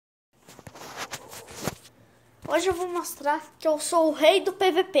Hoje eu vou mostrar que eu sou o rei do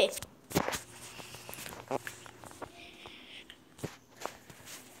PVP.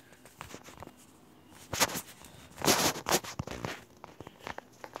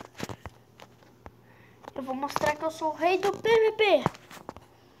 Eu vou mostrar que eu sou o rei do PVP.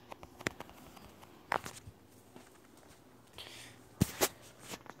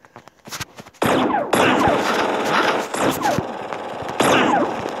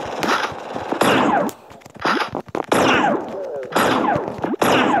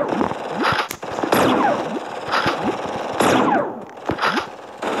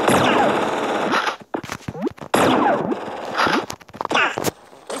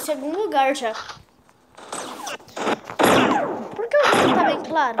 Segundo lugar já. Por que o jogo tá bem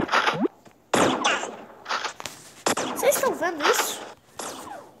claro? Vocês estão vendo isso?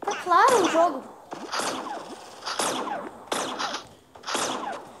 Tá claro o jogo.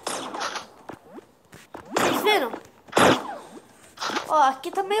 Vocês viram? Ó,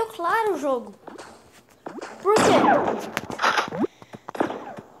 aqui tá meio claro o jogo. Por quê?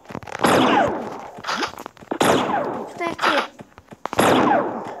 O que tem aqui?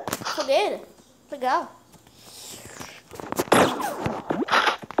 Fogueira? Legal.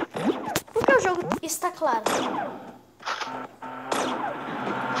 Por que o jogo está claro?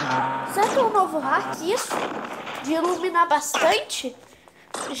 Será que é um novo hack isso? De iluminar bastante?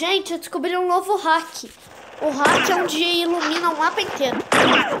 Gente, eu descobri um novo hack. O hack é onde ilumina o mapa inteiro.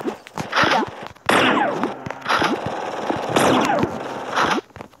 Legal.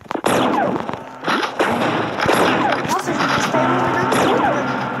 Nossa, gente, está iluminando tudo, né?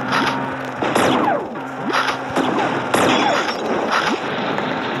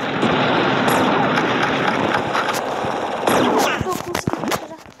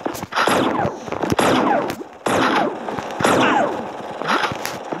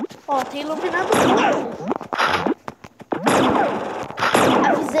 Ó, tá iluminando tudo.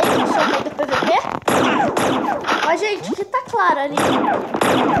 Avisei que eu sou rei do PVP. Mas, gente, que tá claro ali.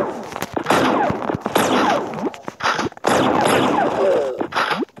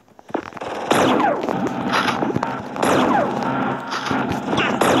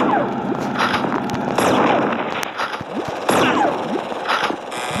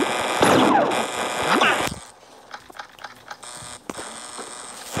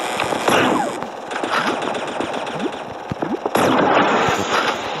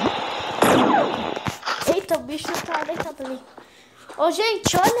 O bicho tá deitado ali. Ô,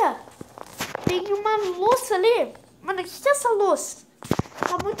 gente, olha. Tem uma luz ali. Mano, o que é essa luz?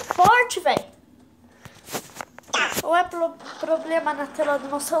 Tá muito forte, velho. Ou é problema na tela do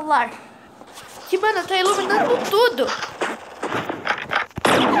meu celular? Que, mano, tá iluminando tudo.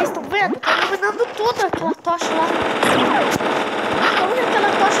 Vocês estão vendo? Tá iluminando tudo aquela tocha lá. Como que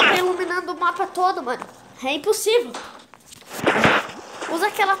aquela tocha tá iluminando o mapa todo, mano? É impossível. Usa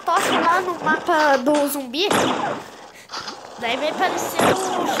aquela tocha lá no mapa do zumbi. Daí vai aparecer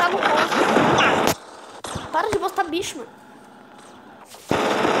o chá no rosto. Para de botar bicho, mano.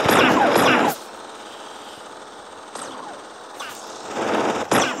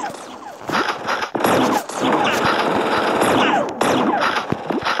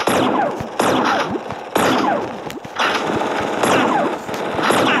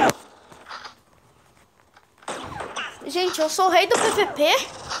 Gente, eu sou o rei do PVP,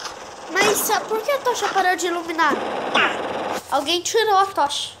 mas por que a tocha parou de iluminar? Alguém tirou a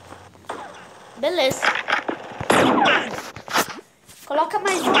tocha. Beleza. Coloca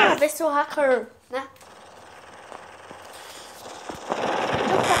mais uma, ver se o hacker, né?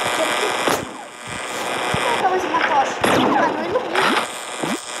 Coloca mais uma tocha. Ah, não ilumina.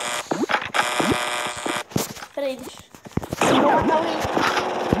 Peraí, deixa. Eu vou matar o Win.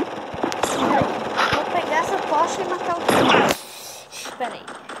 Vou pegar essa tocha e matar o Win. Espera aí.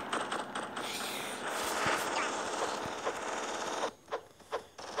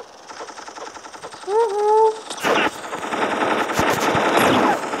 Uhul.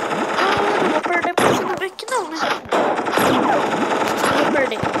 Não vou perder pra você não ver aqui não, né? Não vou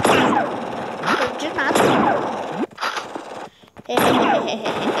perder. Não perdi nada.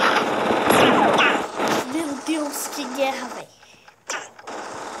 Meu Deus, que guerra, velho.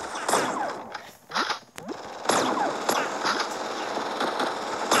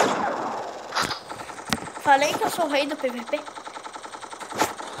 Falei que eu sou o rei do PVP.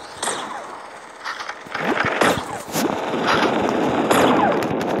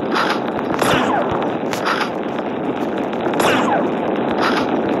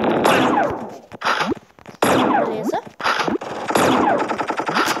 Beleza?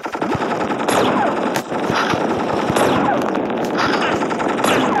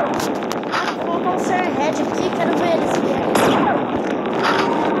 Vou colocar um ser red aqui, que era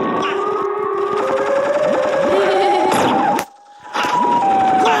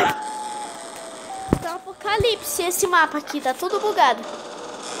mapa aqui, tá tudo bugado.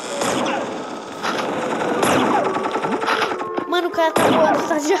 Mano, o cara tá voando,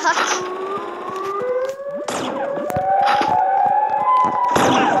 tá de hack.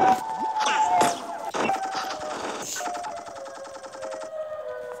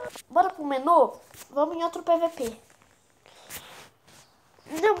 Bora pro menu? Vamos em outro PVP.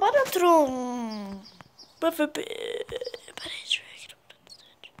 Não, bora outro PVP. Peraí, deixa eu ver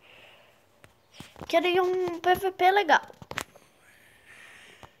aqui. Quero ir um PVP legal.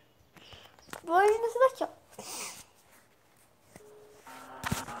 Vou ir nesse daqui, ó.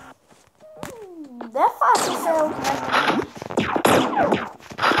 É fácil ser o que mais.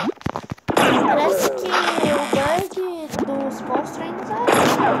 Parece que o bug dos monstros ainda tá.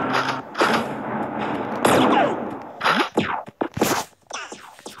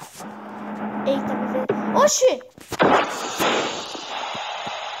 Eita, me veio. Oxi!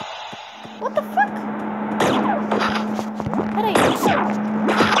 What the fuck? Peraí.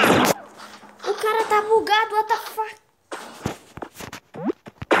 O cara tá bugado, what the fuck?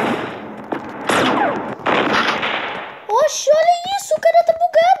 Oxi, olha isso, o cara tá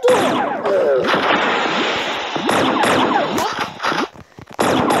bugado.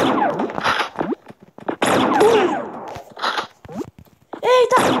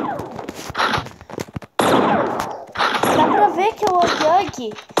 Eita! Dá pra ver que o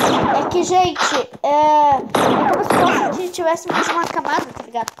bug é que, gente, é como se fosse que tivesse mais uma camada, tá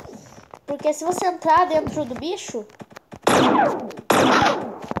ligado? Porque se você entrar dentro do bicho,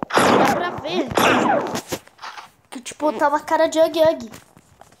 dá pra ver que, tipo, tá uma cara de Ugg,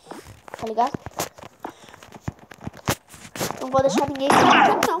 tá ligado? Não vou deixar ninguém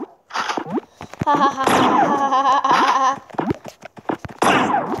ficar aqui, não.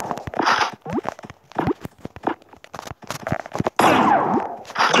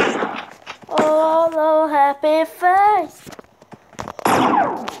 Oh, no happy face.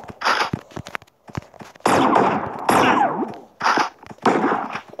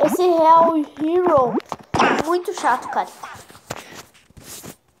 Esse Real Hero é muito chato, cara.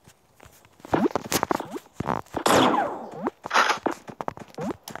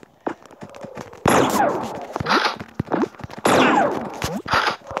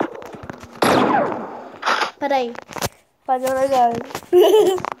 Peraí, fazer um legal.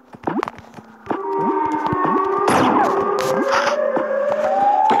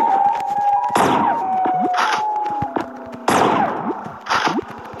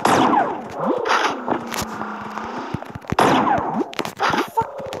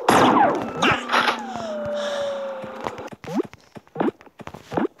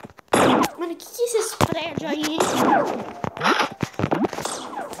 Mano, que é esses prédios aí?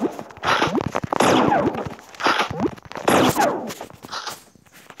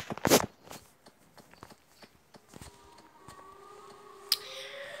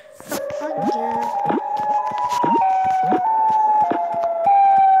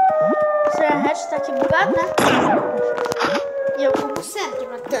 O tá aqui bugado, né? E eu, como sempre,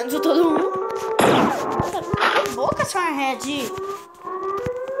 matando todo mundo. Cala a boca, Red.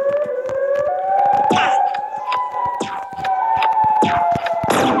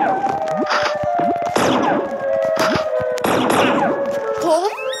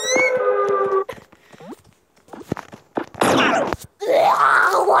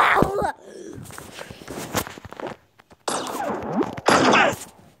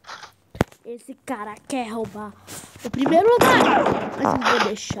 Esse cara quer roubar o primeiro lugar, mas não vou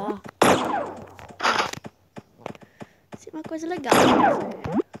deixar. Isso é uma coisa legal.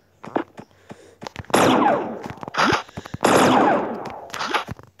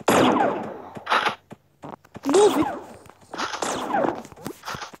 Move.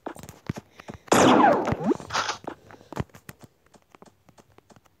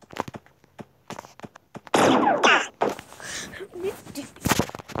 Meu Deus.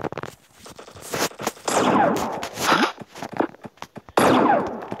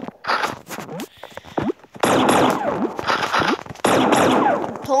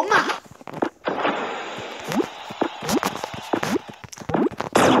 Toma!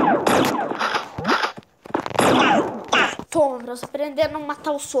 Toma, pra você aprender a não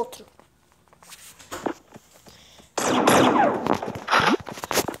matar os outros.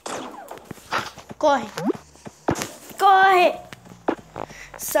 Corre! Corre!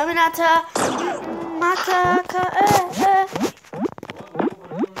 Saminata! Macaca!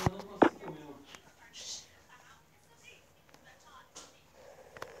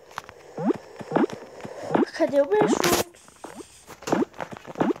 Cadê o bicho?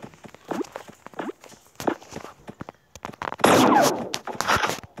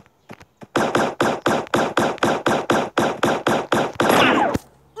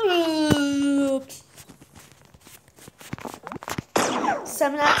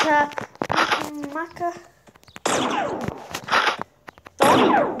 Tome.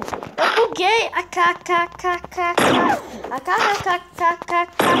 Eu buguei.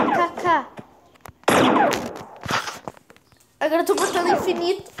 Agora eu tô matando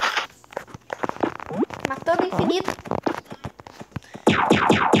infinito. Matando infinito.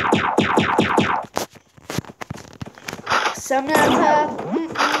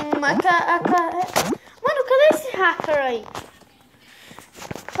 Mano, cadê esse hacker aí?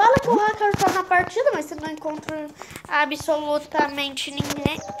 Fala que o hacker tá na partida, mas você não encontra absolutamente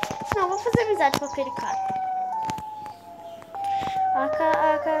ninguém. Não, vou fazer amizade com aquele cara.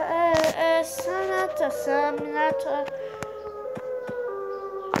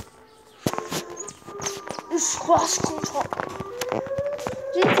 Espaço control.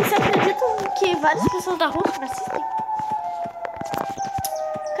 Gente, vocês acreditam que várias pessoas da Rússia me assistem?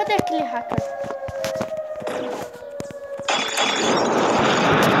 Cadê aquele hacker?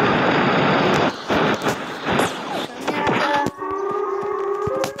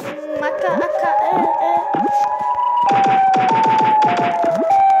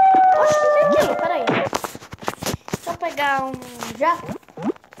 Oxe, o que é aquilo? Peraí. Deixa eu pegar um jato.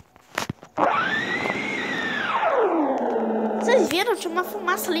 Vocês viram? Tinha uma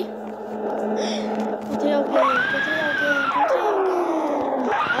fumaça ali. Encontrei alguém.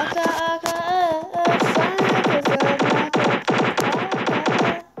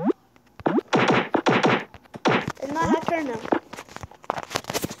 Ele não é hacker, não.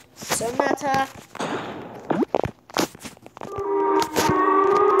 Sonata.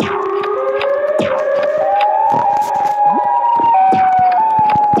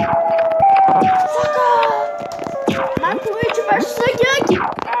 Luigi versus chickengun.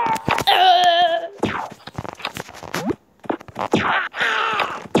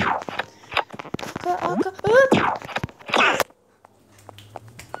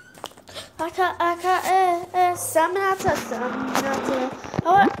 Saminata.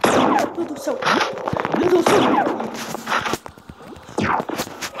 Meu Deus do céu.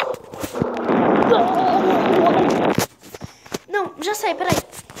 Não, já sei, peraí.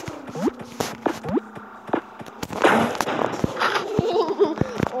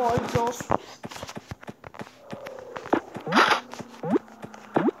 Ai, Deus.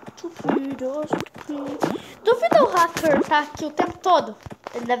 Duvida o hacker tá aqui o tempo todo?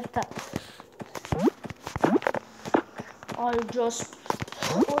 Ele deve estar. Ai, Deus.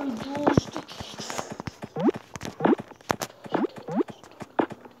 Ai, Deus.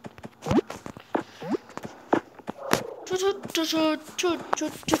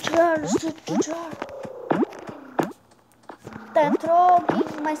 Entrou alguém,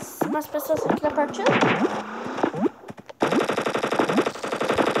 mais pessoas aqui na partida?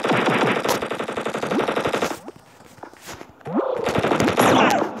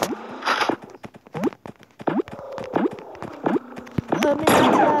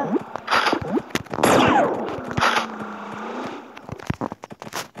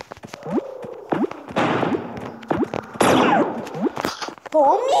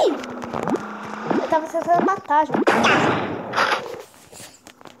 Tome! Eu tava tentando matar, gente.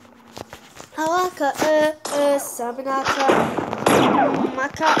 Alaca, sabinata,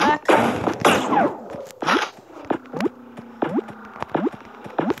 macaca.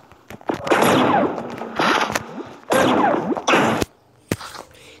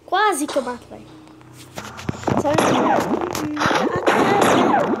 Quase que eu mato, velho.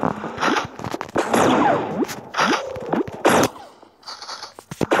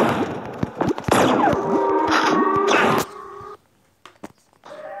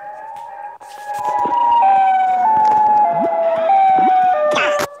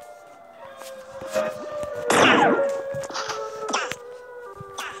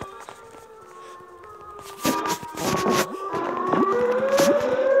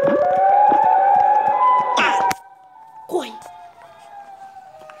 Corre!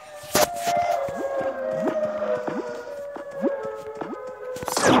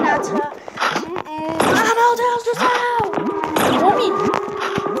 Ah, meu Deus do céu! Come!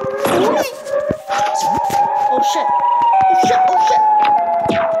 Oh shit!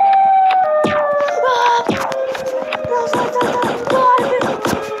 Ah! Não, corre!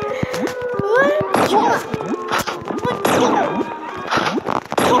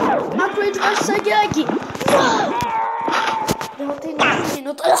 Toma! Macroid vai sair aqui! Derrotei no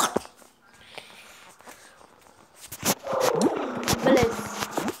minuto. Beleza.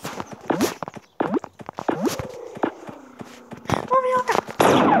 Ô, minhoca.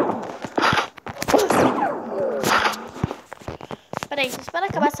 Peraí, espera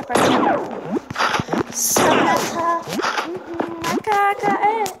acabar essa partida. Macaca,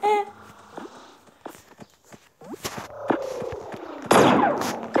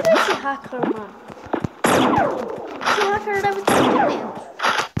 hacker, mano? Esse hacker deve estar aqui dentro.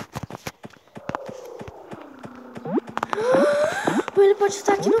 Ou ele pode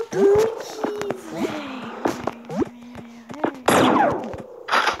estar aqui no tanque, velho.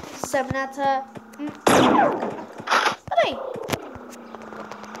 Seminata. Peraí.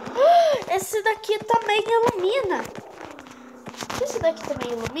 Esse daqui também ilumina. Esse daqui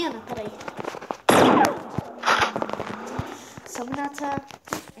também ilumina? Peraí. Seminata.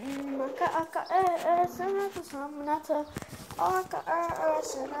 Seminata.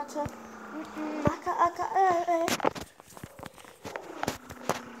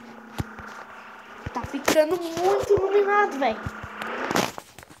 Tá ficando muito iluminado, velho.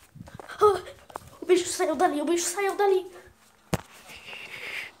 O bicho saiu dali, o bicho saiu dali.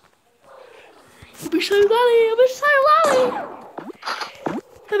 O bicho saiu dali, o bicho saiu dali.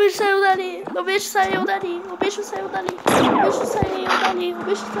 O bicho saiu dali, o bicho saiu dali, o bicho saiu dali, o bicho saiu dali, o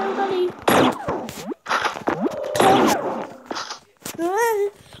bicho saiu dali.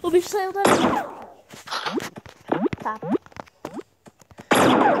 O bicho saiu dali. Tá.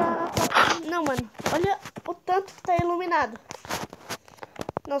 Não, mano. Olha o tanto que tá iluminado.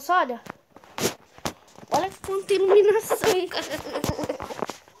 Nossa, olha. Olha quanta iluminação.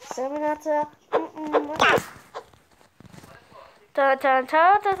 Seminata.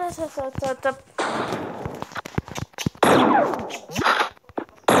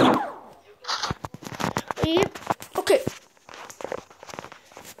 E, ok.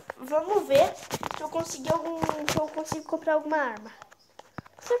 Vamos ver se eu consigo comprar alguma arma.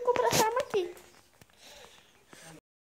 Consigo comprar essa arma aqui.